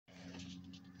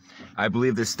I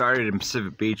believe this started in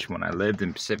Pacific Beach when I lived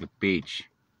in Pacific Beach,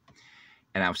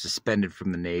 and I was suspended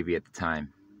from the Navy at the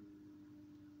time.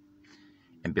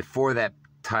 And before that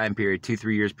time period,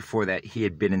 2-3 years before that, he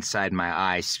had been inside my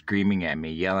eyes screaming at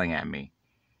me, yelling at me,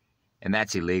 and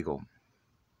that's illegal.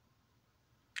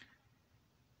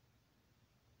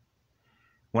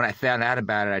 When I found out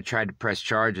about it, I tried to press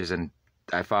charges and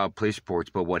I filed police reports,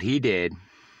 but what he did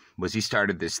was he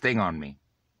started this thing on me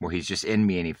where he's just in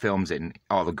me and he films it and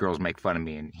all the girls make fun of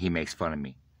me and he makes fun of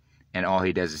me. And all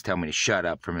he does is tell me to shut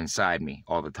up from inside me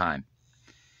all the time.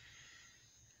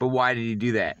 But why did he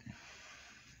do that?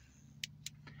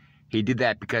 He did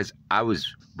that because I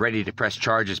was ready to press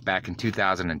charges back in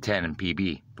 2010 in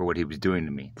PB for what he was doing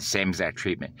to me. The same exact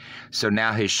treatment. So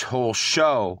now his whole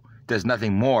show does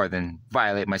nothing more than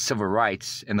violate my civil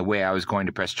rights in the way I was going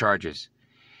to press charges.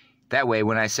 That way,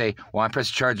 when I say, well, I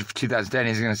pressed charges for 2010,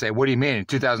 he's going to say, what do you mean? In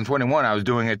 2021, I was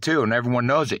doing it too, and everyone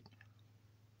knows it.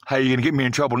 How are you going to get me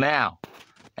in trouble now?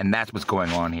 And that's what's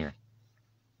going on here.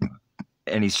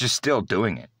 And he's just still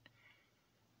doing it.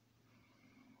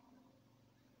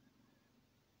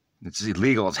 It's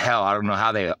illegal as hell. I don't know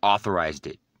how they authorized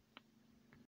it.